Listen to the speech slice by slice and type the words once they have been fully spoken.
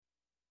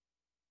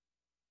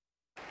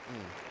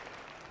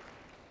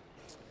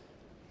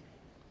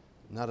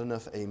Not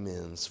enough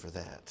amens for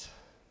that.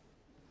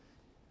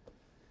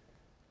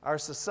 Our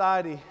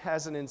society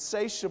has an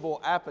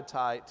insatiable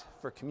appetite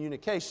for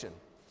communication.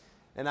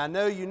 And I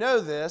know you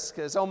know this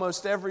because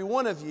almost every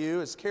one of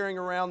you is carrying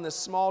around this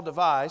small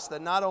device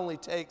that not only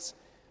takes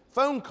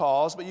phone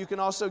calls, but you can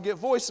also get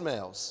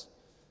voicemails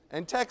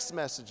and text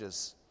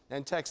messages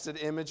and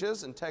texted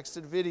images and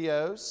texted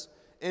videos,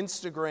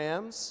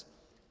 Instagrams,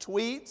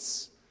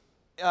 tweets,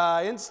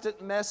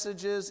 instant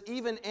messages,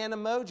 even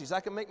animojis. I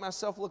can make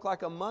myself look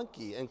like a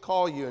monkey and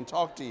call you and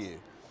talk to you.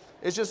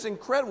 It's just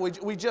incredible.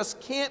 We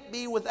just can't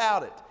be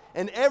without it.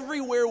 And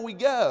everywhere we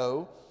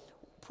go,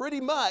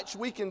 pretty much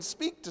we can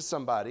speak to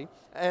somebody.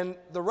 And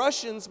the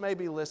Russians may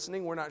be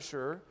listening, we're not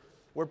sure.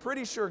 We're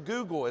pretty sure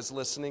Google is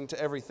listening to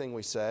everything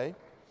we say.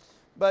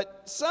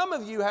 But some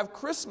of you have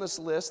Christmas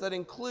lists that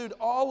include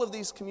all of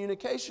these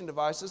communication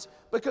devices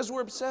because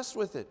we're obsessed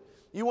with it.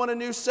 You want a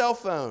new cell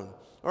phone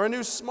or a new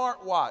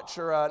smartwatch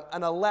or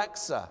an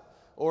Alexa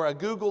or a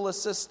Google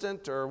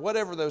Assistant or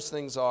whatever those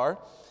things are.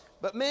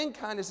 But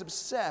mankind is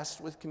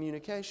obsessed with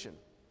communication.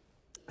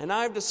 And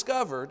I've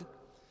discovered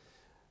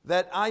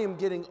that I am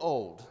getting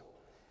old.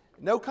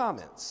 No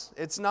comments.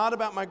 It's not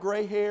about my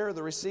gray hair,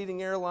 the receding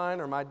hairline,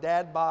 or my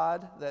dad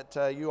bod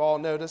that you all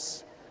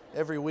notice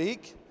every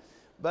week.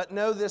 But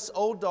no, this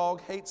old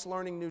dog hates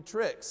learning new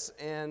tricks.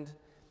 And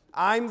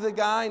I'm the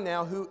guy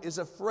now who is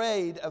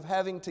afraid of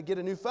having to get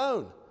a new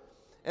phone.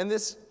 And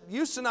this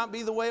used to not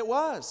be the way it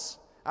was.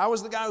 I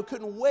was the guy who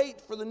couldn't wait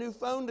for the new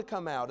phone to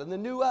come out and the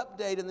new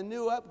update and the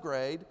new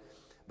upgrade.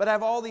 But I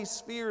have all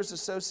these fears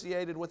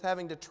associated with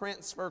having to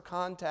transfer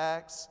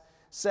contacts,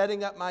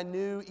 setting up my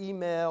new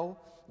email,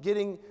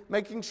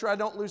 making sure I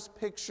don't lose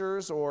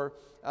pictures, or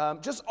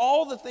just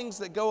all the things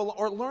that go along,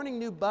 or learning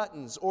new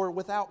buttons or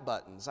without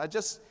buttons.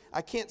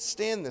 I can't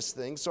stand this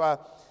thing. So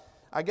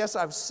I guess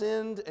I've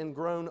sinned and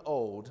grown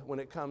old when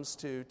it comes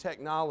to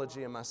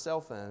technology and my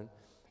cell phone.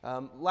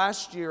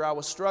 Last year I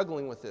was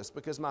struggling with this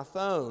because my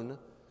phone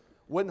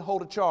wouldn't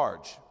hold a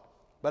charge.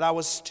 But I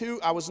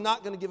was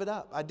not going to give it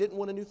up. I didn't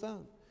want a new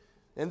phone.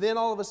 And then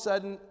all of a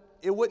sudden,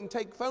 it wouldn't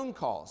take phone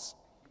calls.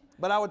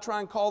 But I would try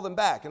and call them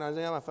back, and I was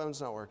like, my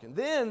phone's not working.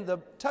 Then the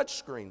touch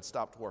screen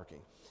stopped working,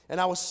 and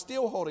I was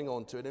still holding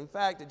on to it. In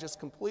fact, it just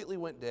completely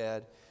went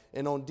dead,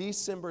 and on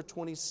December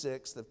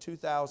 26th of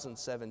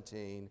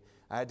 2017,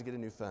 I had to get a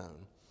new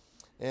phone.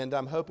 And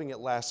I'm hoping it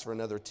lasts for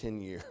another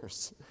 10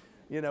 years.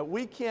 You know,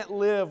 we can't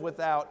live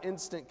without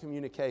instant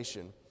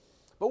communication.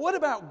 But what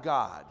about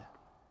God?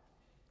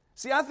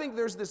 See, I think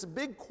there's this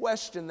big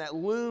question that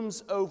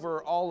looms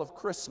over all of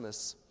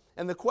Christmas.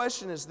 And the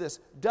question is this: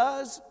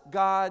 does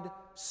God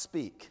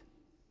speak?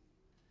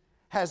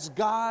 Has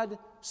God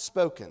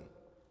spoken?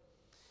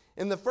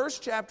 In the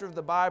first chapter of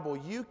the Bible,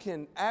 you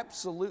can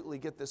absolutely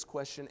get this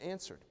question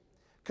answered.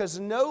 Because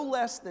no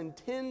less than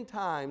 10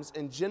 times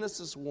in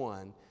Genesis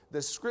 1,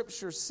 the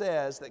Scripture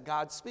says that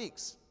God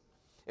speaks.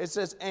 It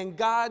says, and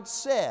God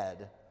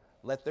said,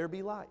 let there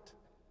be light.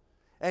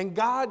 And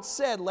God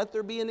said, let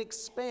there be an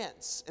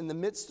expanse in the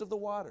midst of the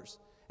waters.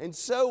 And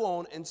so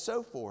on and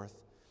so forth.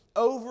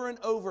 Over and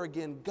over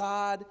again,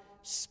 God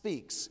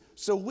speaks.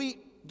 So we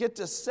get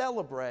to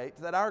celebrate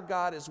that our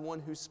God is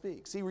one who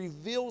speaks. He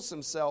reveals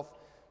himself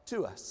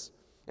to us.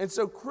 And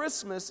so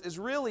Christmas is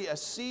really a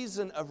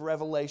season of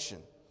revelation.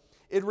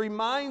 It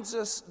reminds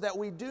us that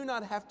we do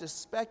not have to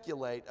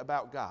speculate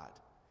about God.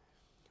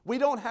 We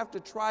don't have to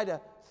try to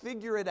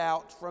figure it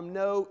out from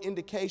no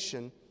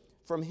indication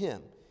from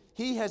Him.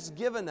 He has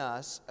given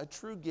us a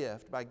true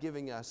gift by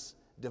giving us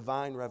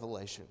divine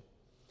revelation.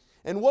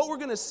 And what we're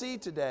going to see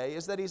today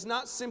is that He's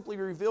not simply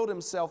revealed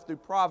Himself through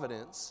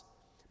providence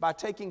by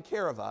taking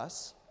care of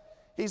us.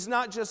 He's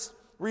not just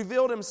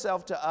revealed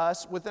Himself to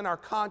us within our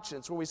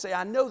conscience where we say,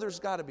 I know there's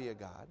got to be a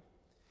God.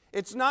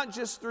 It's not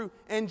just through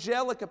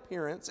angelic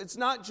appearance. It's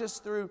not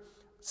just through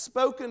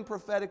spoken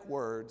prophetic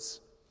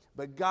words.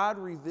 But God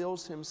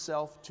reveals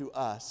Himself to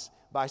us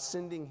by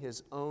sending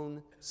His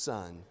own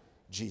Son,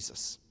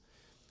 Jesus.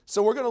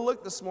 So we're going to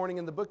look this morning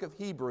in the book of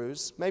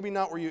Hebrews, maybe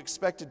not where you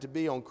expected to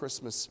be on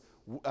Christmas,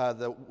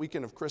 the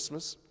weekend of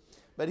Christmas,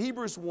 but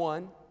Hebrews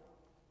 1,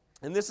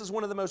 and this is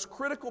one of the most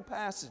critical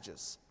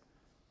passages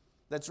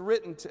that's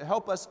written to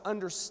help us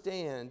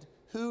understand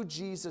who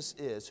Jesus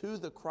is, who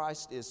the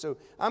Christ is. So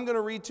I'm going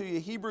to read to you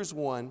Hebrews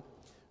 1,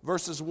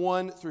 verses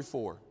 1 through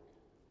 4.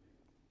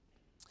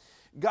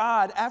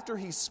 God, after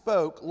He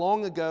spoke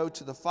long ago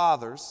to the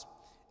fathers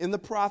in the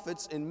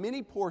prophets in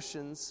many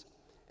portions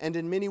and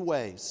in many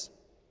ways,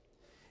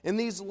 in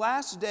these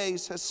last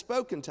days has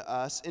spoken to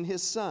us in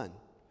His Son,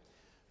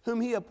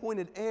 whom He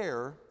appointed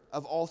heir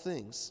of all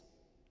things,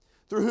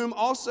 through whom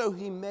also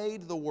He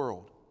made the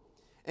world.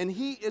 And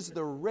He is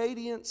the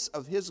radiance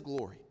of His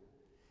glory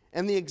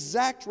and the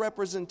exact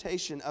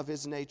representation of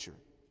His nature,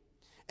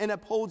 and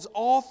upholds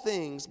all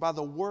things by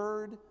the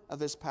word of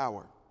His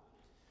power.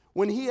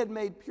 When He had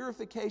made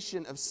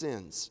purification of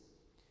sins,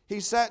 He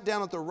sat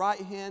down at the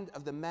right hand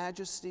of the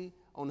Majesty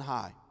on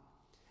high,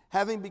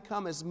 having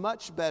become as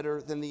much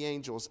better than the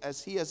angels,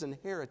 as He has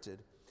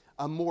inherited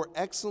a more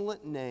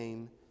excellent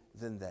name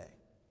than they.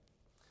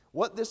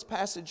 What this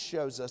passage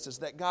shows us is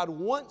that God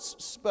once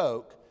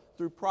spoke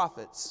through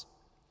prophets,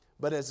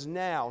 but has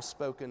now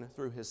spoken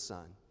through His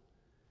Son.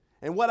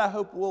 And what I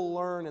hope we'll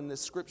learn in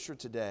this scripture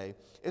today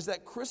is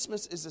that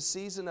Christmas is a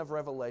season of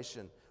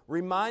revelation,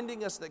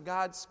 reminding us that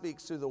God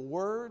speaks through the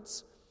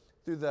words,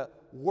 through the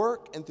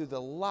work, and through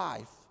the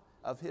life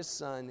of His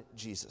Son,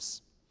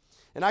 Jesus.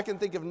 And I can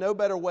think of no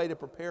better way to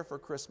prepare for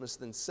Christmas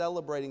than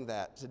celebrating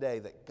that today,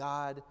 that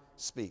God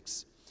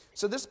speaks.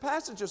 So this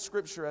passage of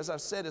Scripture, as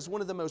I've said, is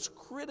one of the most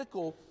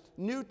critical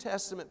New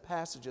Testament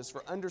passages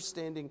for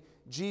understanding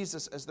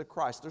Jesus as the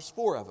Christ. There's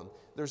 4 of them.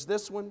 There's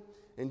this one.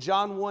 In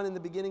John 1, in the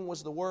beginning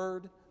was the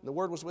Word. And the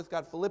Word was with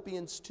God.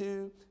 Philippians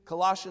 2,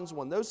 Colossians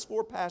 1. Those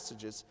 4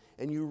 passages,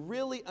 and you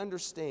really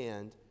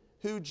understand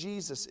who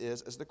Jesus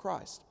is as the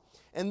Christ.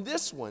 And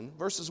this one,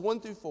 verses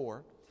 1 through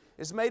 4,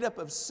 is made up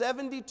of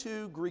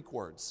 72 Greek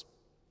words.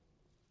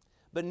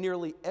 But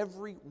nearly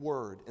every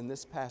word in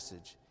this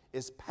passage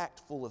is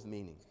packed full of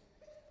meaning.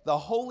 The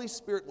Holy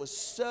Spirit was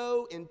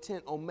so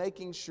intent on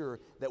making sure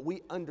that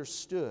we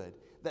understood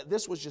that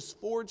this was just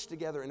forged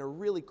together in a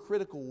really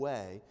critical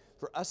way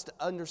for us to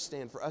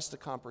understand, for us to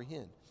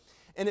comprehend.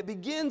 And it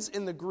begins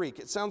in the Greek.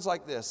 It sounds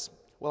like this.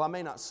 Well, I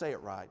may not say it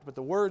right, but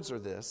the words are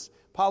this.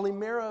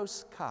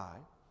 Polymeros kai,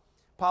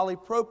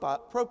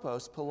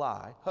 polypropos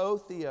polai, ho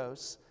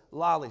theos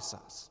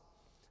lalisas.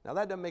 Now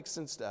that doesn't make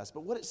sense to us,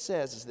 but what it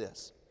says is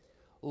this.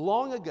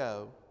 Long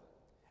ago,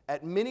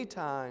 at many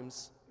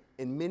times,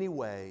 in many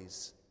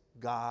ways,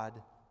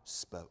 God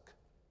spoke.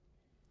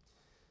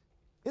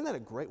 Isn't that a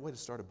great way to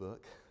start a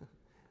book?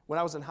 When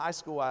I was in high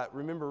school, I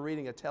remember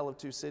reading A Tale of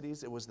Two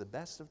Cities. It was the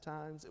best of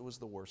times, it was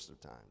the worst of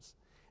times.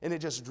 And it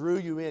just drew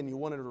you in, you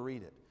wanted to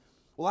read it.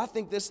 Well, I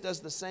think this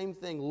does the same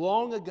thing.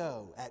 Long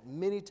ago, at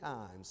many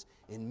times,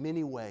 in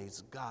many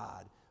ways,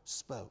 God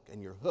spoke.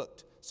 And you're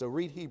hooked. So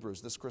read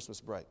Hebrews this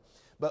Christmas break.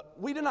 But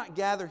we do not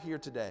gather here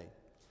today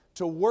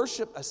to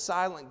worship a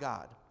silent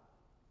God,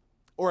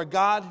 or a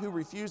God who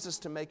refuses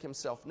to make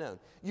Himself known.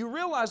 You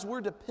realize we're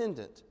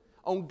dependent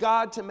on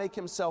God to make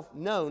Himself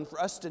known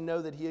for us to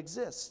know that He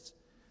exists.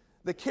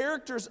 The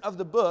characters of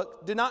the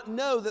book do not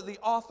know that the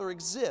author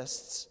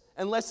exists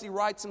unless he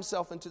writes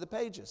himself into the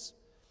pages.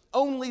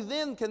 Only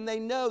then can they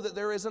know that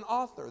there is an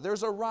author,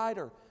 there's a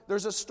writer,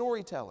 there's a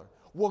storyteller.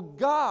 Well,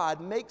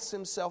 God makes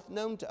Himself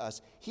known to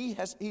us. He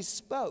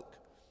spoke.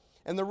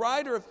 And the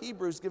writer of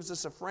Hebrews gives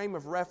us a frame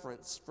of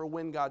reference for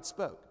when God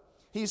spoke.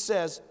 He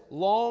says,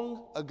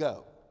 long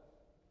ago.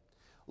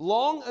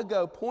 Long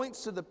ago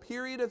points to the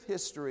period of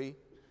history,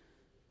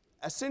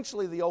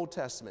 essentially the Old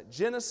Testament,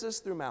 Genesis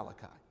through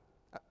Malachi.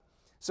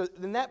 So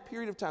in that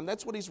period of time,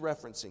 that's what he's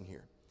referencing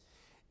here.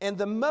 And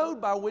the mode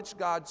by which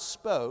God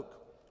spoke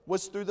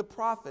was through the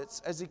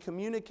prophets as He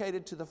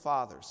communicated to the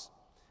fathers.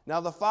 Now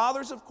the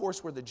fathers, of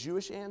course, were the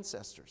Jewish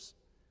ancestors.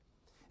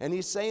 And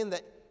he's saying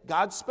that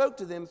God spoke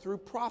to them through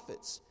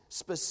prophets,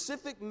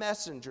 specific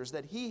messengers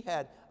that He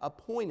had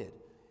appointed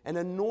and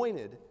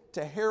anointed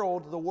to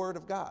herald the Word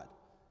of God.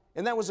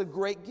 And that was a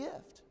great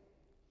gift.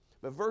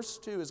 But verse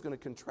 2 is going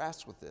to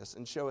contrast with this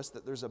and show us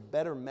that there's a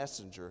better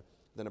messenger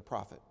than a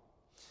prophet.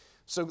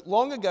 So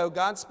long ago,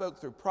 God spoke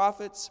through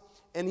prophets,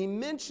 and He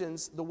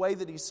mentions the way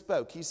that He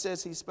spoke. He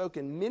says He spoke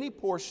in many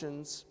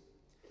portions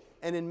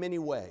and in many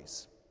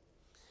ways.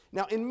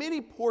 Now, in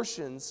many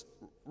portions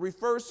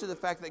refers to the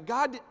fact that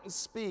God didn't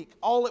speak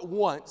all at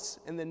once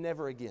and then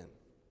never again.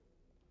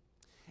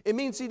 It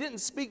means He didn't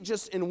speak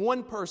just in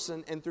one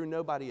person and through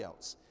nobody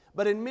else.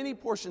 But in many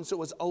portions, so it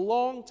was a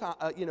long time,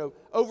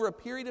 over a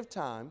period of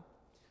time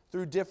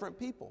through different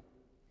people.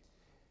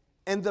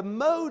 And the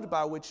mode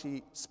by which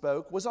He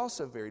spoke was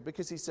also varied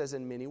because He says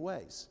in many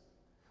ways.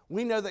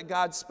 We know that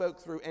God spoke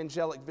through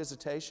angelic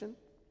visitation.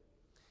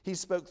 He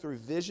spoke through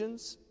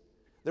visions.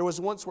 There was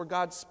once where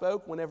God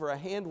spoke whenever a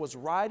hand was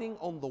writing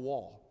on the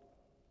wall.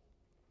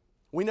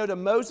 We know to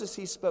Moses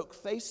He spoke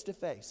face to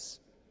face.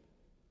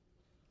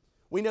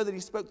 We know that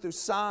He spoke through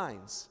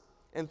signs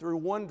and through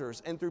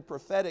wonders and through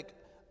prophetic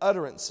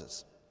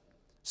utterances.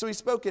 So He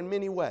spoke in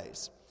many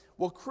ways.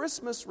 Well,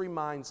 Christmas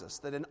reminds us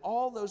that in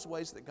all those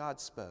ways that God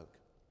spoke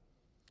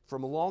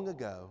from long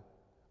ago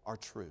are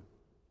true.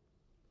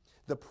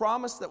 The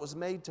promise that was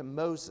made to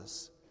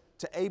Moses,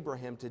 to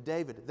Abraham, to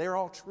David, they're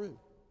all true.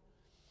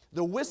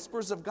 The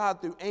whispers of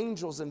God through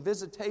angels and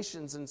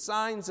visitations and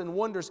signs and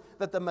wonders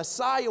that the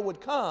Messiah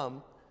would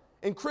come,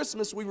 in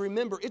Christmas we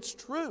remember it's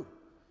true.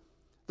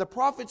 The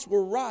prophets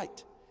were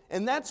right.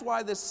 And that's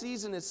why this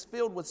season is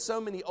filled with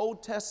so many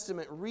Old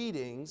Testament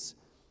readings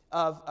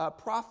of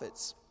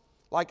prophets,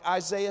 like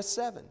Isaiah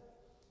 7.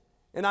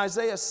 In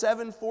Isaiah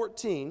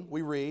 7:14,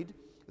 we read,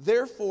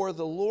 "Therefore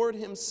the Lord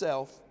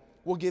Himself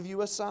will give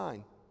you a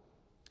sign.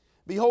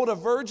 Behold, a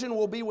virgin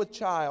will be with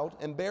child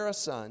and bear a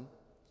son,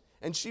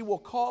 and she will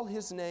call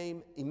his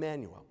name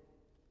Emmanuel."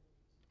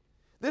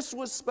 This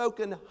was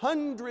spoken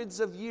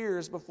hundreds of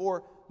years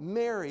before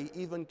Mary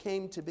even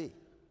came to be.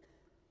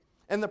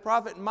 And the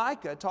prophet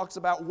Micah talks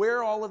about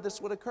where all of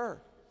this would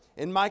occur.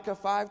 In Micah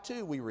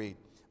 5:2 we read,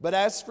 "But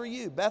as for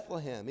you,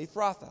 Bethlehem,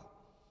 Ephrathah,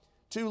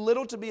 too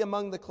little to be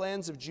among the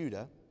clans of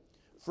Judah,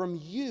 from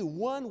you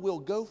one will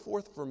go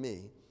forth for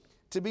me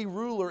to be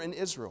ruler in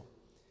Israel.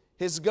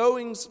 His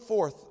goings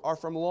forth are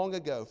from long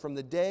ago, from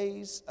the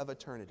days of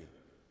eternity.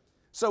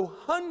 So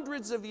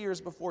hundreds of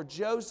years before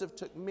Joseph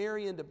took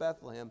Mary into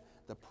Bethlehem,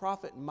 the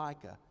prophet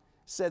Micah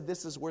said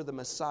this is where the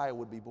Messiah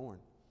would be born.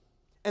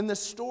 And the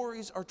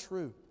stories are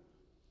true.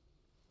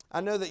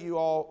 I know that you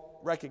all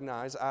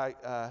recognize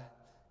I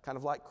kind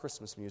of like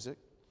Christmas music.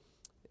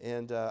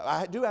 And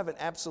I do have an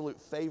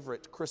absolute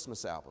favorite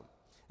Christmas album.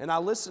 And I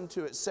listen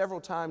to it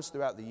several times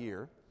throughout the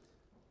year,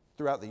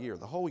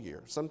 the whole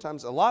year,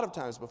 sometimes a lot of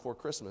times before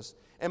Christmas.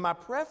 And my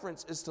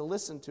preference is to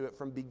listen to it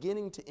from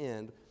beginning to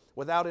end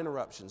without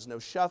interruptions, no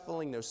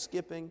shuffling, no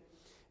skipping.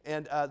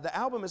 And the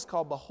album is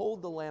called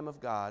Behold the Lamb of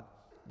God,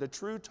 the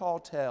true tall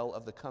tale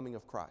of the coming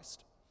of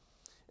Christ.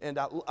 And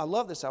I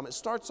love this album. It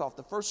starts off,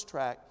 the first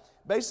track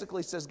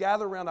basically says,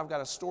 gather around, I've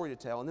got a story to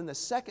tell. And then the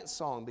second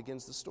song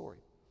begins the story.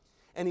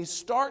 And he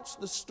starts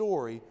the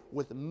story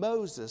with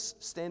Moses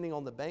standing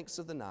on the banks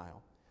of the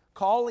Nile,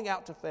 calling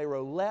out to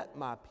Pharaoh, let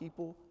my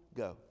people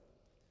go.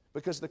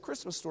 Because the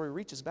Christmas story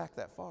reaches back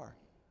that far.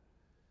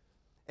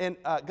 And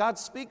God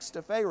speaks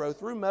to Pharaoh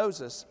through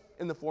Moses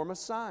in the form of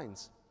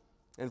signs.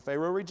 And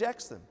Pharaoh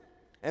rejects them.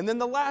 And then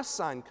the last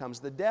sign comes,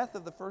 the death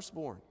of the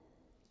firstborn.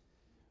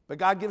 But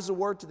God gives a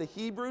word to the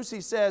Hebrews.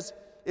 He says,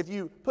 if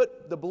you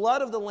put the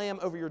blood of the lamb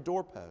over your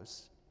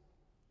doorpost,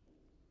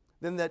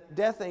 then the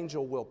death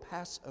angel will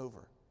pass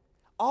over.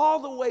 All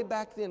the way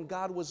back then,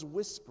 God was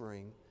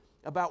whispering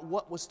about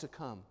what was to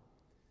come.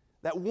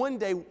 That one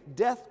day,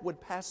 death would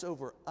pass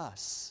over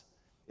us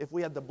if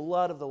we had the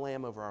blood of the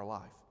lamb over our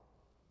life.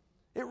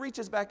 It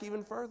reaches back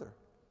even further.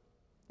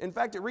 In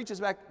fact, it reaches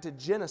back to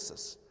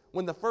Genesis,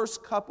 when the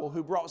first couple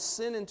who brought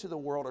sin into the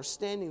world are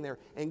standing there,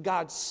 and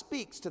God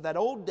speaks to that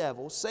old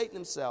devil, Satan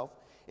himself,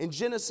 in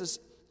Genesis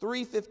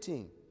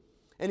 3:15.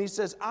 And he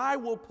says, I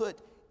will put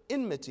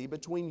enmity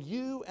between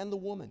you and the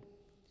woman,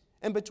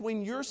 and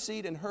between your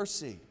seed and her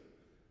seed.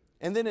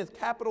 And then in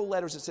capital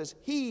letters it says,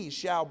 he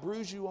shall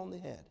bruise you on the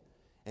head,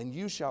 and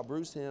you shall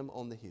bruise him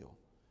on the heel.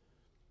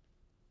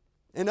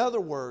 In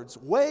other words,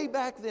 way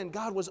back then,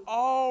 God was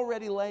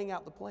already laying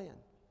out the plan,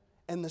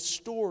 and the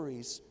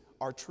stories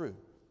are true.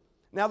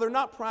 Now, they're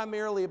not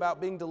primarily about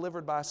being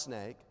delivered by a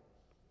snake,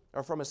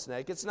 or from a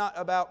snake. It's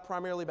not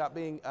primarily about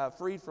being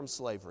freed from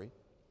slavery.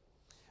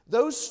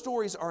 Those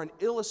stories are an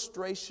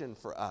illustration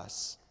for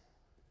us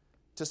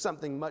to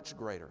something much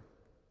greater.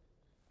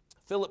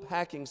 Philip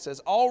Hacking says,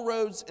 all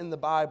roads in the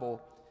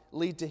Bible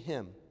lead to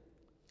Him,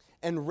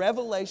 and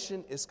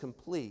revelation is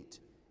complete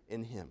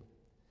in Him.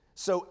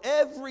 So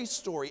every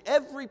story,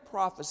 every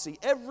prophecy,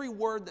 every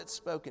word that's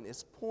spoken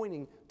is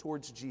pointing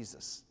towards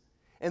Jesus.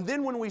 And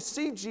then when we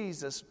see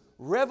Jesus,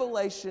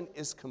 revelation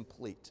is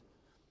complete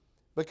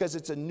because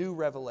it's a new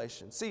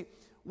revelation. See,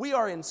 we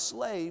are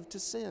enslaved to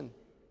sin.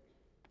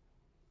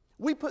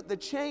 We put the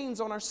chains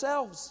on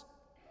ourselves.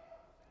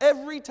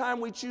 Every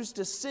time we choose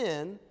to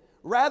sin,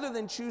 rather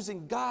than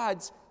choosing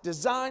God's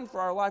design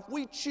for our life,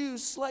 we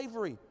choose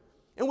slavery.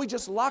 And we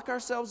just lock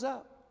ourselves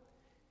up.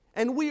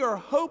 And we are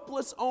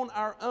hopeless on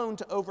our own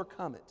to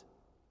overcome it.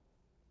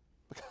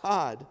 But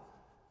God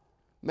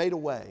made a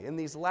way. In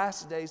these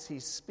last days, He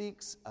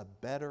speaks a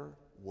better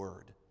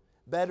word.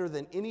 Better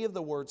than any of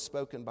the words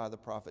spoken by the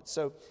prophets.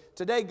 So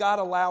today God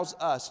allows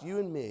us, you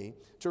and me,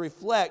 to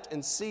reflect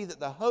and see that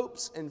the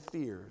hopes and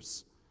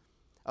fears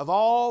of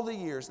all the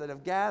years that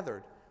have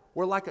gathered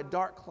were like a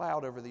dark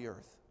cloud over the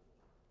earth.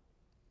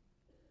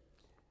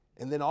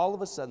 And then all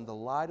of a sudden the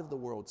light of the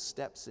world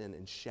steps in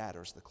and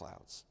shatters the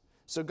clouds.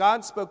 So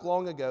God spoke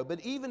long ago, but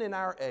even in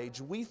our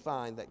age we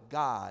find that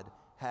God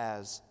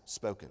has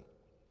spoken.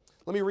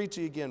 Let me read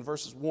to you again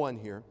verses 1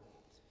 here.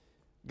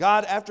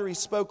 God, after He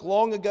spoke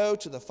long ago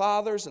to the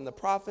fathers and the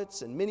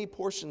prophets in many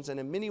portions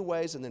and in many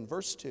ways, and then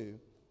verse 2,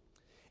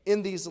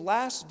 in these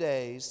last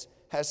days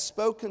has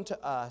spoken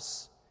to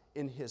us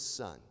in His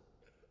Son.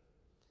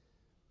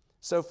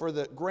 So for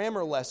the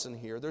grammar lesson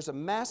here, there's a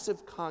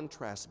massive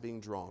contrast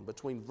being drawn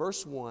between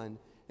verse 1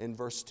 and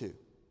verse 2.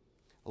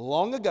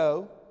 Long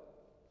ago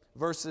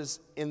versus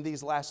in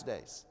these last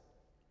days.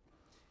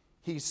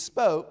 He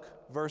spoke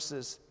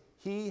versus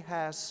He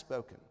has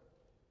spoken.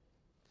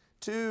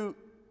 To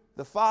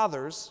the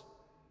fathers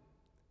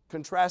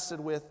contrasted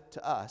with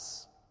to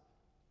us,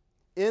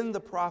 in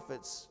the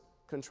prophets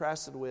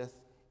contrasted with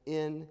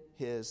in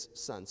His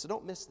Son. So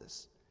don't miss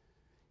this.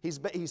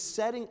 He's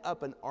setting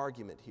up an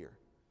argument here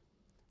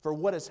for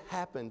what has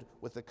happened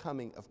with the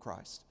coming of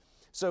Christ.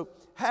 So,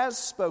 has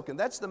spoken,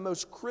 that's the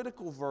most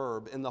critical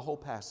verb in the whole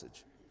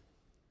passage.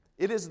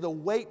 It is the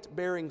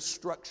weight-bearing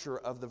structure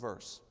of the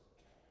verse.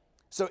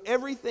 So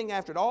everything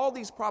after it, all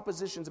these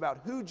propositions about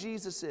who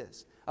Jesus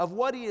is, of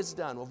what He has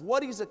done, of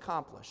what He's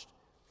accomplished,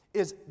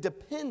 is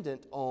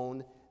dependent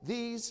on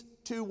these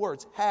two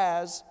words,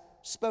 has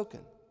spoken.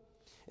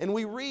 And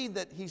we read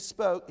that He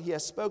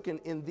has spoken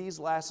in these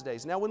last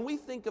days. Now, when we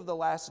think of the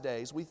last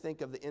days, we think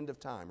of the end of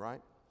time,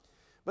 right?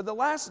 But the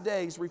last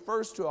days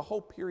refers to a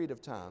whole period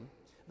of time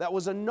that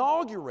was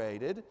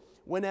inaugurated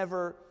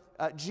whenever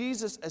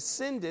Jesus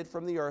ascended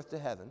from the earth to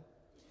heaven.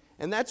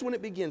 And that's when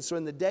it begins. So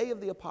in the day of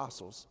the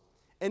apostles,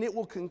 and it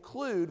will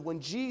conclude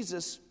when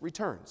Jesus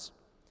returns.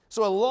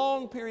 So a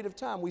long period of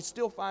time, we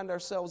still find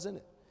ourselves in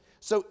it.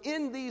 So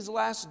in these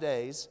last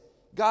days,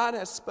 God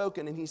has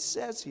spoken, and he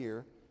says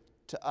here,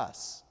 to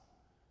us.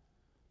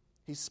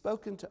 He's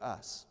spoken to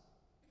us.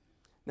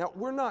 Now,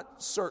 we're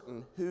not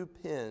certain who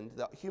penned,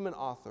 the human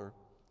author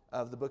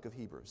of the book of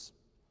Hebrews.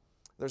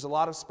 There's a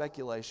lot of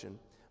speculation.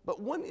 But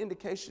one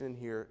indication in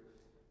here,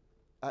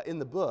 in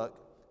the book,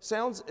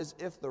 sounds as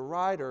if the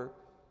writer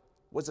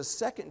was a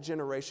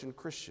second-generation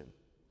Christian.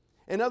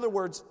 In other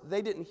words,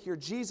 they didn't hear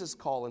Jesus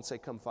call and say,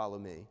 "Come follow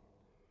me."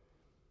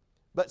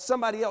 But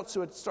somebody else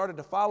who had started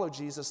to follow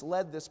Jesus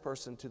led this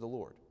person to the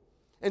Lord.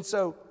 And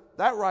so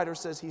that writer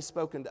says he's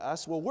spoken to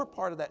us. Well, we're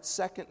part of that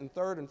second and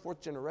third and fourth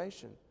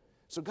generation.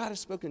 So God has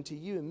spoken to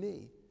you and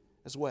me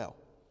as well.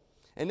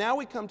 And now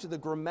we come to the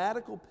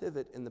grammatical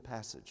pivot in the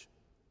passage,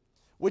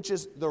 which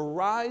is the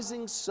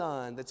rising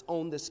sun that's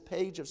on this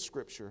page of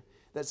Scripture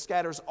that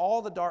scatters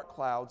all the dark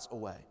clouds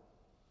away.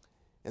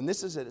 And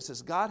this is it. It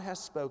says, God has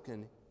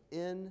spoken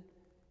in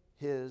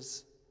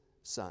his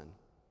Son.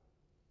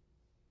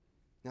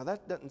 Now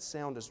that doesn't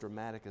sound as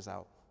dramatic as I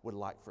would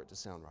like for it to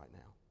sound right now.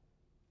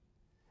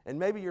 And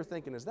maybe you're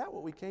thinking, is that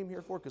what we came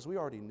here for? Because we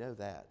already know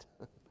that.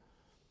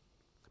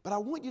 But I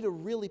want you to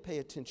really pay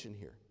attention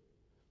here.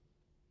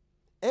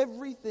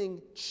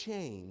 Everything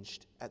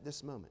changed at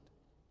this moment.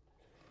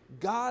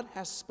 God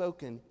has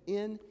spoken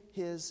in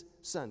his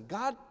Son.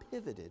 God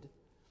pivoted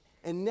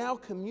and now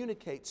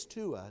communicates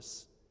to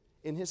us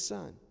in his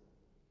Son.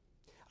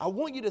 I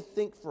want you to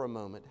think for a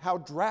moment how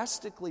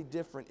drastically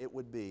different it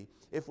would be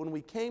if when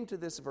we came to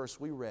this verse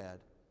we read,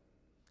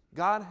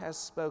 God has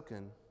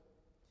spoken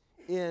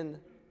in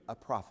a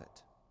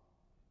prophet.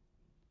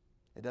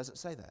 It doesn't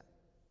say that.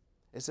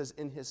 It says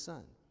in his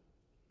Son.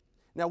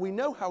 Now we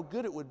know how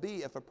good it would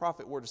be if a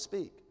prophet were to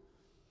speak.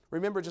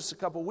 Remember just a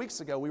couple weeks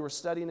ago we were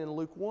studying in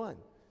Luke 1.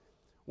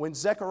 When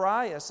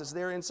Zechariah is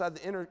there inside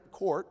the inner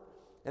court,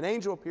 an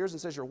angel appears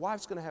and says, your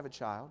wife's going to have a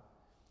child.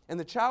 And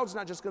the child's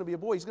not just going to be a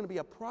boy, he's going to be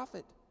a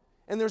prophet.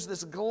 And there's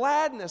this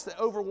gladness that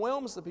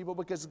overwhelms the people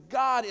because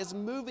God is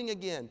moving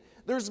again.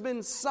 There's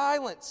been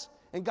silence,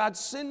 and God's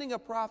sending a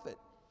prophet.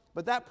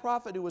 But that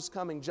prophet who was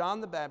coming,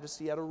 John the Baptist,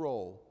 he had a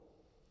role.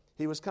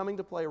 He was coming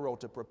to play a role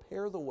to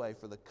prepare the way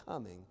for the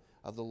coming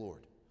of the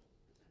Lord.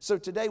 So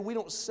today we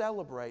don't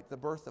celebrate the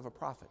birth of a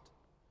prophet.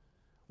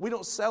 We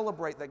don't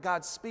celebrate that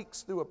God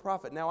speaks through a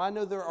prophet. Now I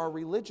know there are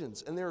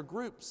religions and there are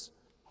groups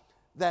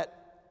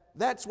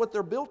that's what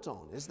they're built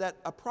on, is that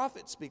a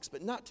prophet speaks,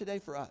 but not today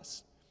for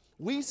us.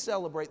 We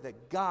celebrate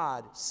that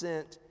God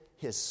sent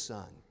his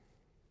Son.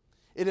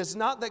 It is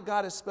not that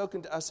God has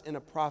spoken to us in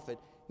a prophet.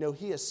 No,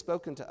 he has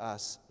spoken to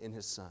us in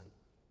his Son.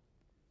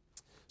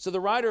 So the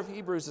writer of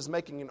Hebrews is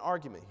making an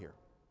argument here.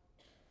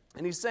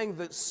 And he's saying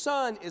the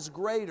Son is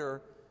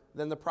greater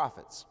than the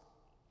prophets.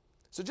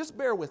 So just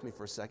bear with me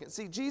for a second.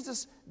 See,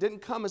 Jesus didn't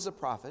come as a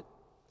prophet.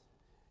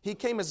 He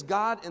came as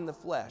God in the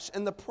flesh.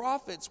 And the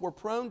prophets were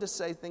prone to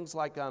say things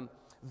like,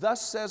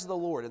 thus says the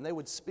Lord, and they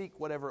would speak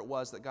whatever it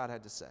was that God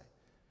had to say.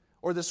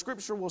 Or the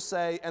scripture will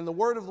say, and the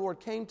word of the Lord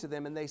came to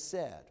them, and they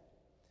said.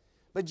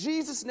 But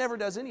Jesus never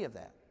does any of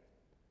that.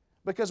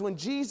 Because when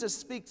Jesus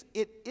speaks,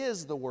 it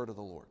is the word of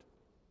the Lord.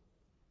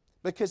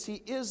 Because he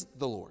is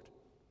the Lord.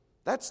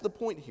 That's the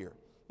point here.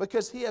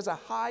 Because he has a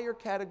higher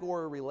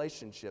category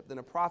relationship than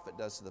a prophet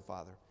does to the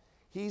Father.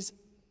 He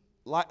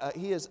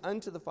is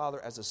unto the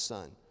Father as a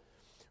son.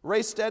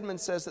 Ray Stedman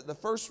says that the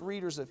first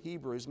readers of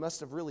Hebrews must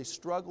have really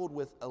struggled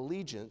with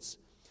allegiance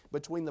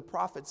between the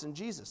prophets and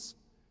Jesus.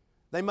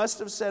 They must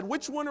have said,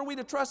 which one are we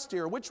to trust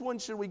here? Which one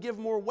should we give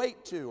more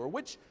weight to? Or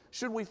which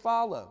should we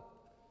follow?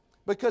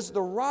 Because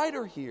the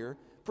writer here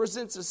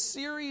presents a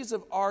series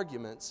of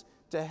arguments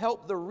to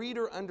help the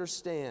reader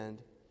understand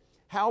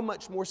how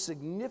much more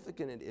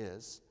significant it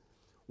is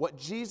what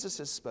Jesus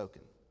has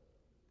spoken.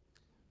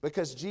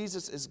 Because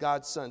Jesus is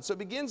God's Son. So it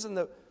begins in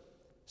the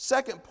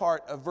second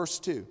part of verse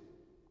 2.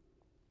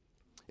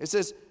 It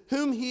says,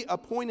 whom he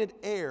appointed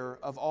heir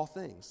of all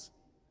things.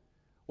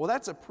 Well,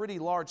 that's a pretty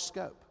large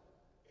scope.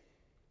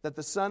 That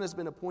the Son has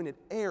been appointed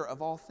heir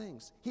of all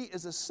things. He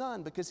is a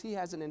son because he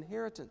has an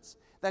inheritance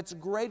that's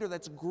greater,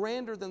 that's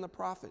grander than the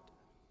prophet.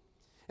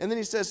 And then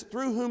he says,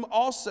 through whom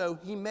also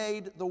he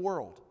made the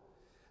world.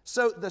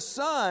 So the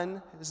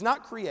Son is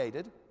not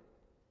created.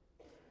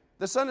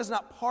 The Son is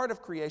not part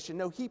of creation.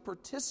 No, he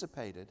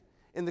participated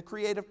in the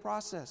creative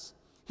process.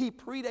 He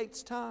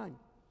predates time.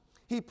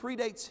 He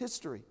predates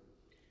history.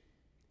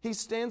 He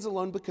stands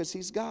alone because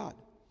he's God.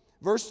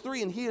 Verse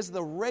 3, and he is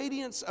the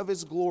radiance of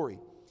his glory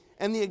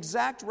and the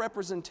exact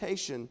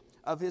representation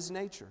of his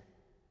nature.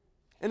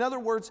 In other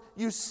words,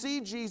 you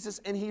see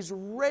Jesus and he's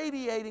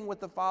radiating with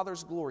the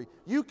Father's glory.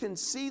 You can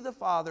see the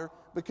Father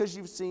because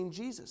you've seen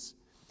Jesus.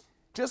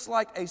 Just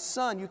like a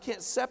sun, you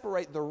can't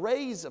separate the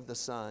rays of the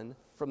sun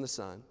from the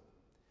Son.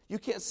 You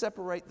can't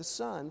separate the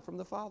Son from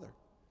the Father.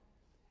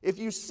 If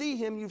you see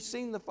him, you've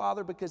seen the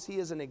Father because he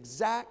is an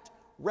exact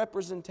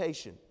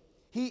representation.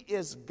 He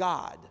is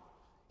God.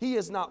 He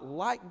is not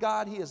like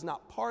God. He is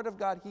not part of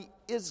God. He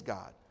is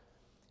God.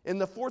 In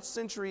the 4th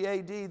century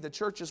AD, the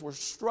churches were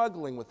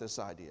struggling with this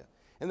idea.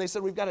 And they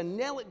said, we've got to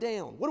nail it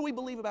down. What do we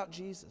believe about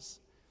Jesus?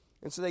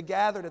 And so they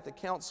gathered at the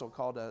council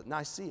called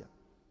Nicaea.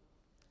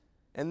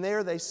 And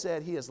there they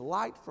said, he is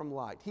light from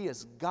light. He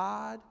is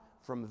God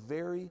from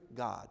very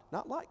God.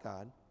 Not like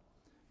God,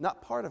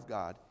 not part of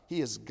God.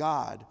 He is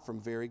God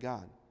from very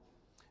God.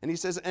 And he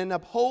says, and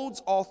upholds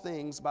all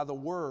things by the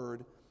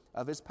word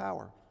of his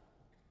power.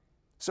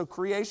 So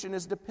creation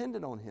is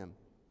dependent on him.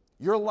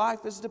 Your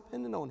life is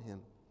dependent on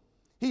him.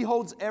 He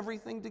holds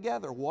everything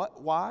together.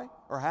 What? Why?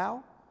 Or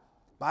how?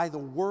 By the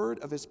word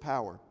of his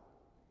power.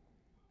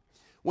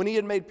 When he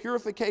had made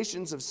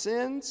purifications of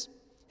sins,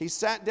 he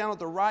sat down at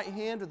the right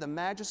hand of the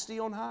majesty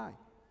on high.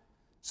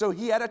 So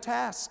he had a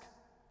task.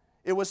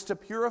 It was to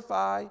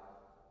purify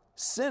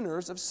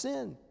sinners of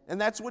sin. And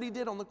that's what he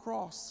did on the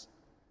cross.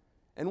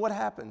 And what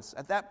happens?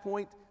 At that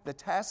point, the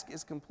task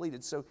is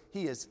completed. So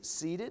he is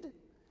seated,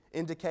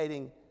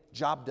 indicating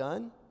job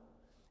done.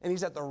 And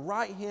he's at the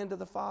right hand of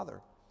the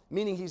Father,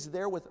 meaning he's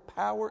there with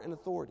power and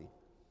authority.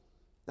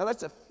 Now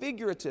that's a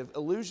figurative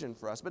illusion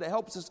for us, but it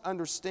helps us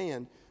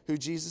understand who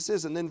Jesus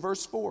is. And then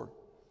verse 4,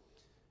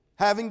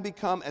 having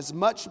become as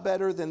much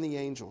better than the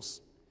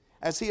angels,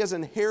 as he has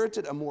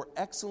inherited a more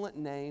excellent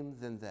name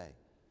than they.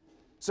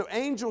 So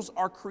angels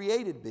are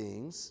created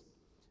beings,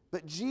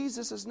 but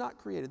Jesus is not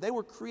created. They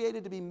were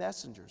created to be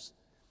messengers,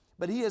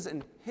 but he has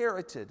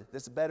inherited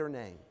this better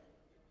name.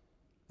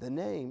 The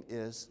name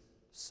is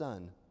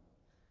Son.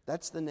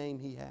 That's the name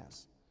he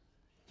has.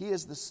 He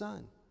is the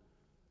Son.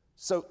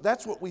 So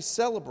that's what we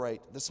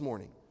celebrate this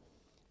morning.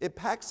 It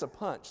packs a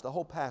punch, the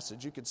whole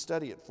passage. You could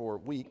study it for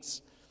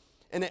weeks.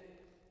 And it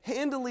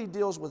handily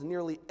deals with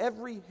nearly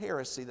every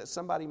heresy that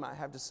somebody might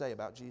have to say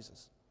about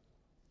Jesus,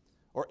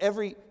 or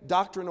every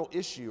doctrinal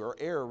issue or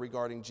error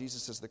regarding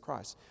Jesus as the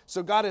Christ.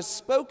 So God has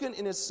spoken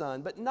in his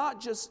Son, but not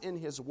just in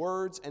his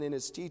words and in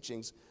his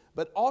teachings,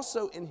 but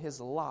also in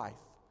his life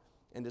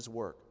and his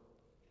work.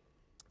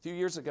 A few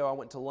years ago, I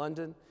went to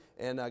London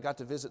and I got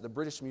to visit the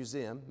British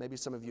Museum. Maybe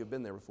some of you have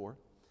been there before.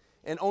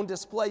 And on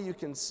display, you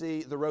can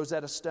see the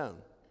Rosetta Stone.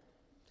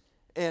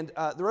 And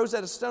the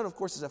Rosetta Stone, of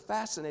course, is a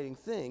fascinating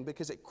thing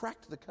because it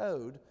cracked the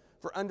code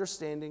for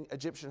understanding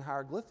Egyptian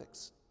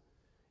hieroglyphics.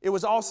 It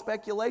was all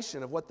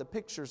speculation of what the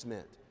pictures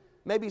meant.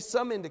 Maybe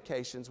some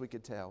indications we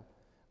could tell.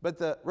 But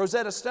the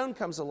Rosetta Stone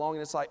comes along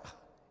and it's like,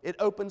 it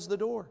opens the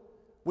door.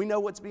 We know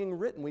what's being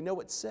written. We know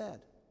what's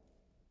said.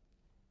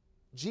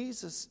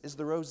 Jesus is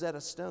the Rosetta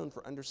Stone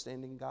for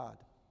understanding God.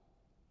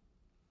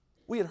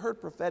 We had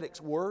heard prophetic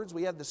words.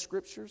 We had the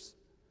scriptures.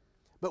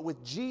 But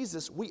with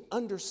Jesus, we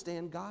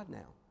understand God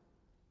now.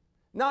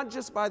 Not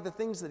just by the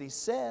things that he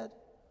said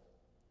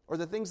or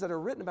the things that are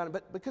written about him,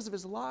 but because of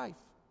his life.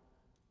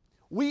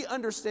 We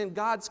understand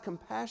God's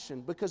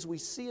compassion because we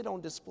see it on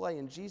display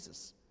in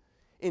Jesus,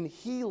 in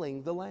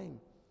healing the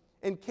lame,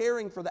 in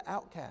caring for the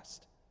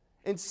outcast,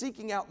 in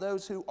seeking out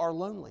those who are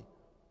lonely.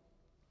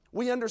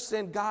 We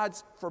understand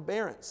God's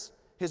forbearance,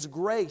 his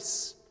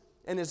grace,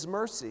 and his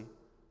mercy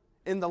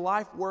in the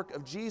life work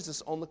of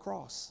Jesus on the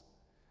cross.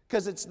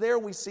 Because it's there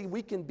we see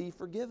we can be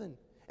forgiven.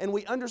 And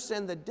we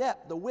understand the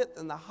depth, the width,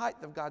 and the height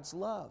of God's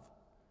love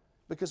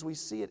because we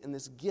see it in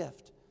this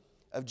gift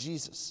of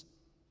Jesus.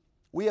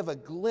 We have a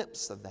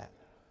glimpse of that.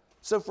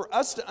 So for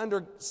us to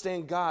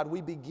understand God,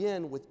 we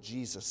begin with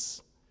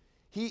Jesus.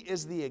 He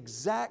is the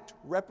exact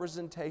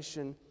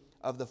representation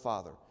of the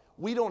Father.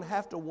 We don't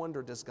have to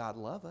wonder, does God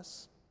love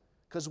us?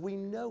 Because we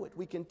know it.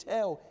 We can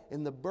tell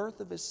in the birth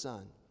of his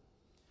Son.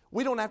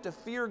 We don't have to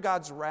fear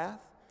God's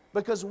wrath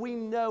because we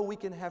know we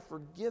can have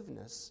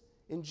forgiveness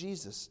in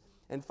Jesus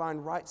and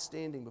find right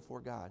standing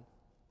before God.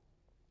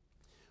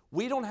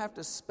 We don't have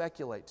to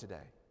speculate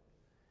today.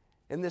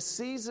 In this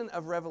season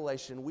of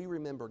revelation, we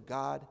remember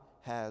God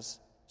has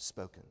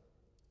spoken.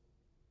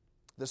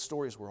 The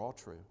stories were all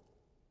true.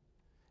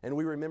 And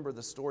we remember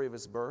the story of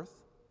his birth.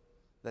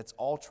 That's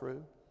all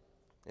true.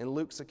 In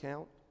Luke's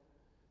account.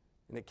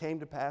 And it came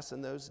to pass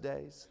in those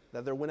days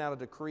that there went out a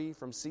decree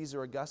from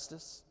Caesar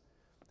Augustus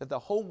that the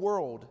whole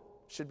world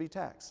should be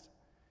taxed.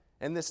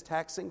 And this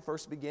taxing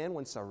first began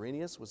when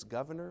Cyrenius was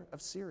governor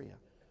of Syria.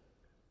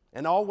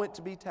 And all went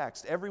to be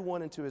taxed,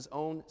 everyone into his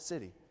own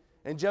city.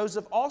 And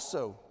Joseph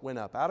also went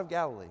up out of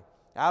Galilee,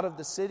 out of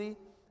the city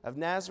of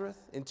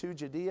Nazareth into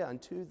Judea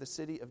unto the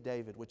city of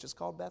David, which is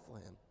called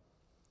Bethlehem.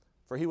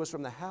 For he was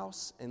from the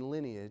house and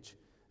lineage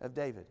of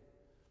David,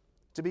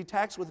 to be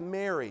taxed with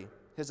Mary,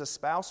 his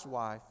espoused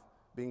wife,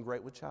 being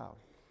great with child.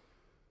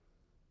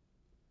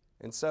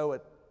 And so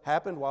it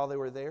happened while they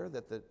were there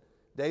that the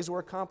days were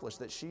accomplished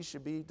that she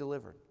should be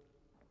delivered.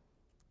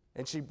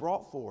 And she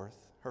brought forth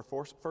her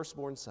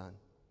firstborn son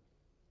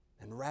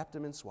and wrapped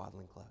him in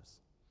swaddling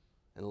clothes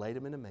and laid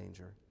him in a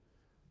manger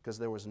because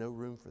there was no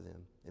room for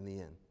them in the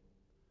inn.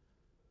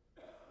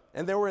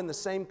 And there were in the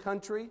same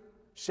country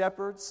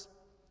shepherds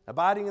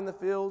abiding in the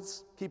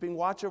fields, keeping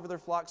watch over their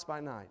flocks by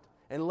night.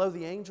 And lo,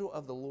 the angel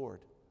of the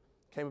Lord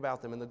came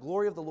about them, and the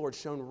glory of the Lord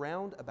shone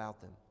round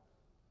about them.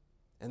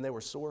 And they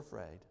were sore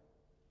afraid.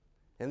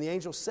 And the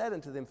angel said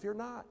unto them, fear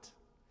not,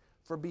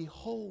 For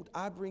behold,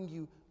 I bring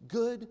you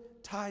good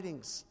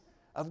tidings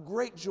of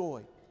great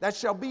joy that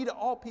shall be to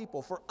all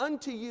people. For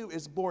unto you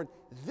is born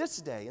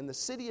this day in the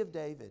city of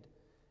David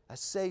a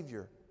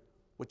Savior,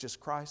 which is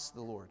Christ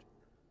the Lord.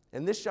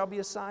 And this shall be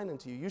a sign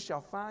unto you. You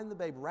shall find the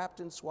babe wrapped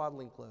in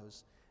swaddling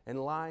clothes and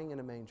lying in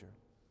a manger.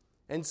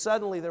 And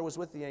suddenly there was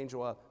with the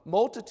angel a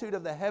multitude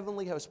of the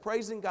heavenly host,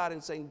 praising God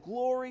and saying,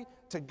 Glory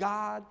to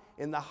God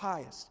in the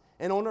highest,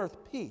 and on earth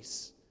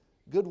peace,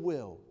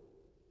 goodwill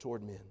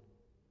toward men.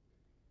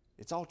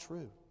 It's all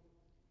true.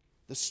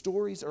 The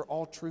stories are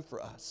all true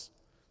for us.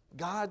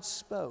 God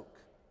spoke,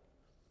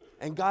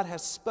 and God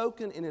has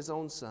spoken in His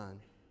own Son,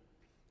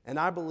 and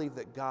I believe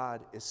that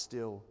God is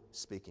still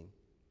speaking.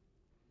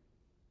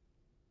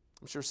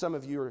 I'm sure some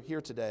of you are here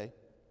today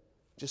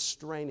just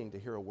straining to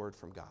hear a word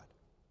from God.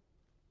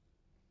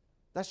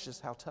 That's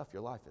just how tough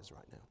your life is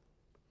right now.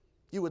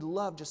 You would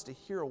love just to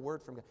hear a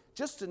word from God,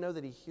 just to know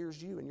that He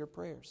hears you in your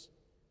prayers.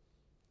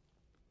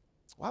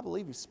 Well, I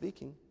believe He's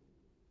speaking.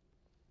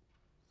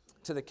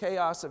 To the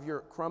chaos of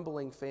your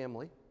crumbling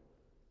family,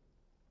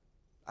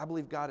 I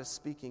believe God is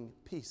speaking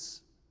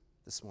peace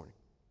this morning.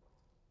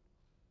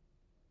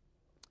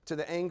 To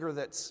the anger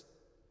that's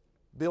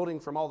building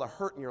from all the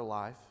hurt in your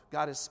life,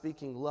 God is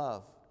speaking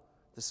love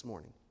this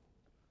morning.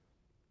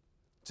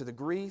 To the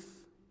grief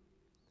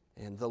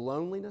and the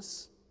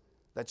loneliness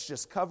that's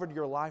just covered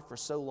your life for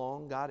so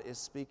long, God is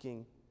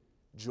speaking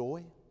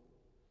joy.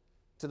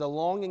 To the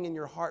longing in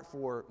your heart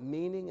for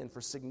meaning and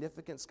for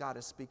significance, God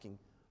is speaking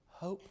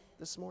hope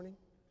this morning.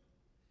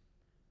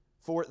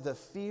 For the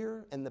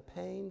fear and the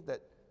pain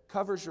that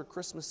covers your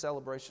Christmas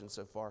celebration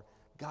so far,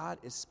 God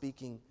is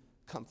speaking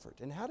comfort.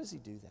 And how does He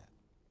do that?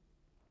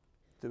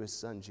 Through His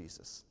Son,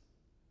 Jesus.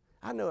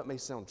 I know it may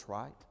sound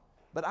trite,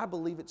 but I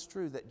believe it's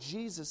true that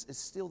Jesus is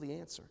still the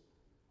answer.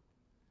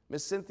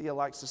 Miss Cynthia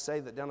likes to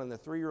say that down in the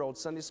 3-year-old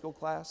Sunday school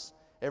class,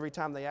 every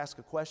time they ask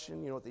a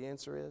question, you know what the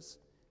answer is?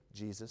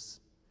 Jesus.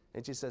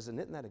 And she says, and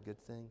isn't that a good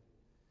thing?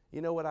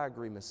 You know what? I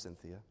agree, Miss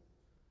Cynthia.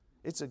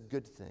 It's a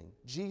good thing.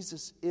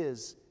 Jesus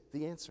is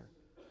the answer.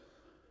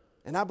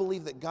 And I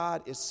believe that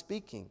God is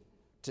speaking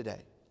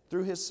today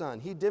through His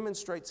Son. He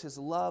demonstrates His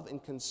love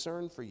and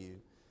concern for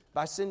you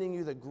by sending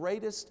you the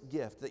greatest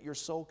gift that your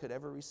soul could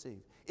ever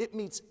receive. It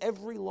meets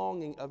every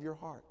longing of your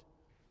heart.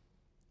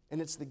 And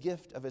it's the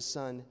gift of His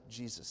Son,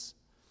 Jesus.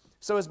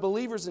 So as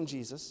believers in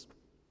Jesus,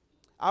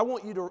 I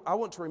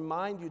want to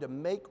remind you to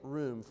make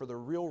room for the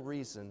real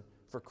reason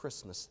for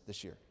Christmas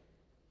this year.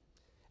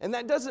 And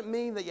that doesn't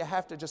mean that you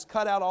have to just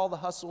cut out all the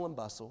hustle and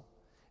bustle.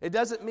 It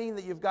doesn't mean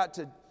that you've got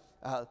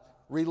to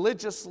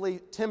religiously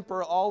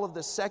temper all of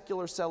the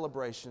secular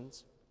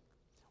celebrations.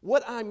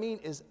 What I mean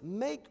is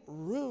make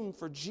room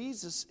for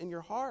Jesus in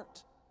your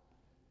heart.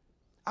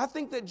 I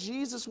think that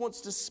Jesus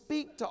wants to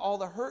speak to all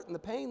the hurt and the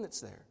pain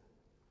that's there.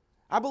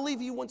 I believe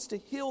He wants to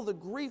heal the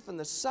grief and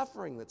the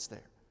suffering that's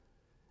there.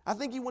 I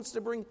think He wants to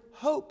bring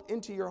hope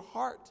into your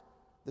heart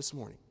this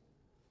morning.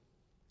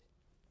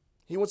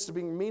 He wants to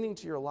bring meaning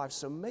to your life,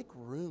 so make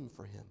room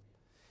for Him.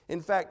 In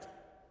fact,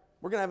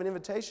 we're going to have an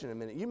invitation in a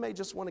minute. You may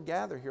just want to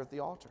gather here at the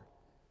altar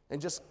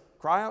and just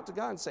cry out to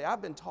God and say,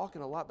 I've been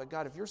talking a lot, but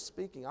God, if You're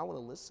speaking, I want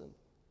to listen.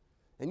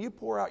 And you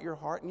pour out your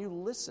heart and you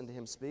listen to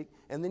Him speak,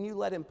 and then you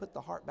let Him put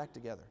the heart back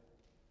together.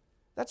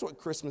 That's what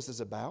Christmas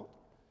is about.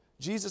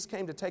 Jesus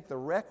came to take the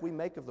wreck we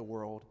make of the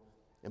world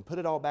and put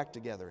it all back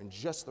together in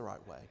just the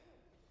right way.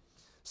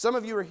 Some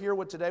of you are here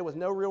today with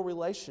no real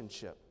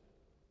relationship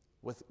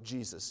with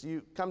Jesus.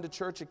 You come to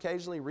church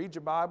occasionally, read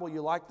your Bible,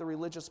 you like the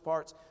religious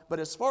parts, but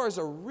as far as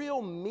a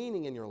real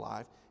meaning in your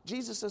life,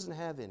 Jesus doesn't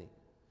have any.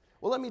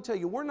 Well, let me tell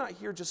you, we're not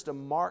here just to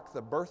mark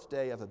the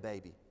birthday of a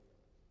baby,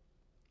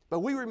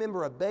 but we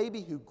remember a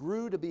baby who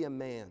grew to be a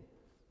man,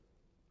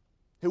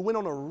 who went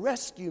on a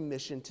rescue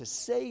mission to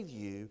save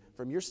you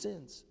from your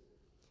sins.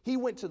 He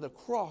went to the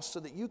cross so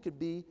that you could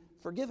be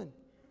forgiven.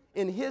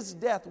 In His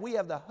death, we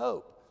have the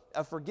hope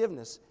of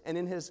forgiveness, and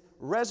in His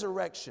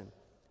resurrection,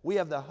 we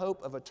have the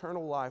hope of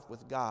eternal life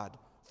with God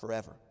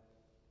forever.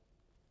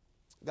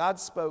 God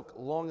spoke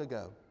long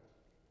ago.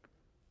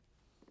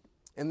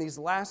 In these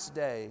last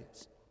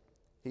days,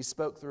 He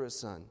spoke through His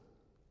Son.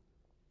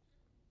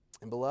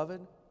 And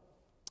beloved,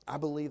 I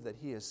believe that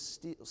He is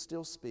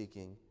still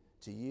speaking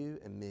to you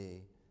and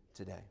me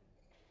today.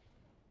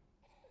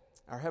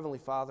 Our Heavenly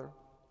Father,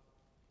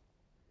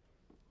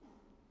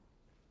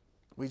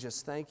 we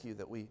just thank You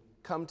that we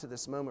come to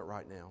this moment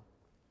right now,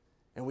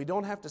 and we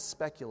don't have to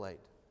speculate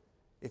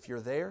if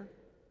You're there,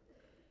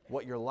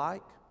 what You're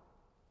like,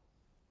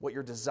 what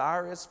Your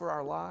desire is for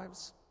our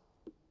lives.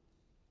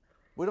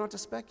 We don't have to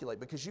speculate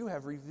because You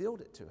have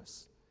revealed it to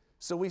us.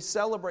 So we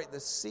celebrate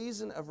this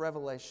season of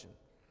revelation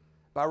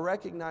by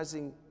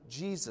recognizing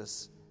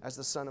Jesus as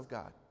the Son of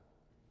God,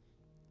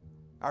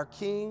 our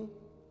King,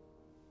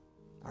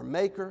 our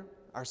Maker,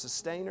 our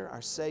Sustainer,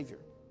 our Savior.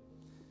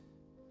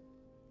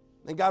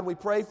 And God, we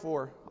pray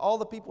for all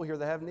the people here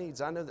that have needs.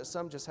 I know that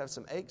some just have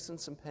some aches and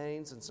some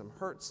pains and some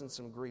hurts and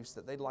some griefs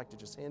that they'd like to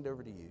just hand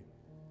over to You.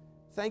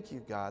 Thank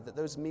You, God, that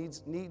those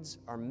needs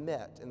are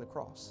met in the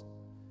cross.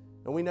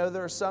 And we know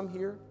there are some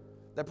here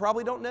that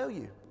probably don't know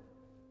you,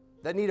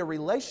 that need a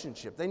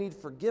relationship, they need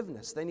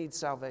forgiveness, they need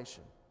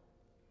salvation.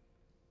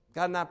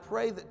 God, and I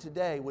pray that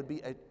today would be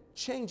a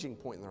changing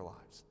point in their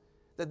lives,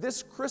 that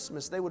this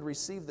Christmas they would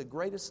receive the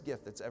greatest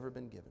gift that's ever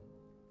been given.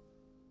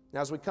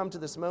 Now, as we come to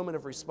this moment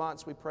of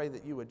response, we pray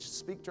that you would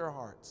speak to our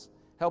hearts.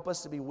 Help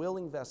us to be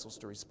willing vessels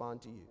to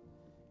respond to you.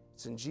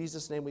 It's in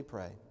Jesus' name we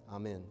pray.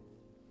 Amen.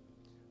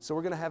 So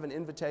we're going to have an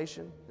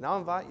invitation, and I'll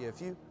invite you.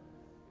 If you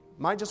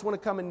might just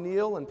want to come and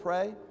kneel and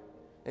pray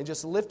and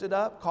just lift it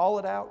up, call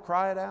it out,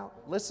 cry it out,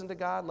 listen to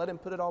God, let Him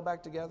put it all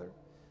back together.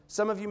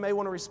 Some of you may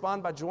want to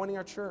respond by joining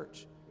our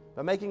church,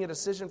 by making a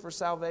decision for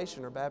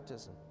salvation or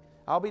baptism.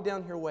 I'll be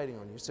down here waiting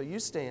on you. So you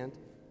stand,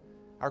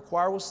 our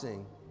choir will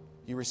sing,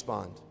 you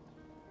respond.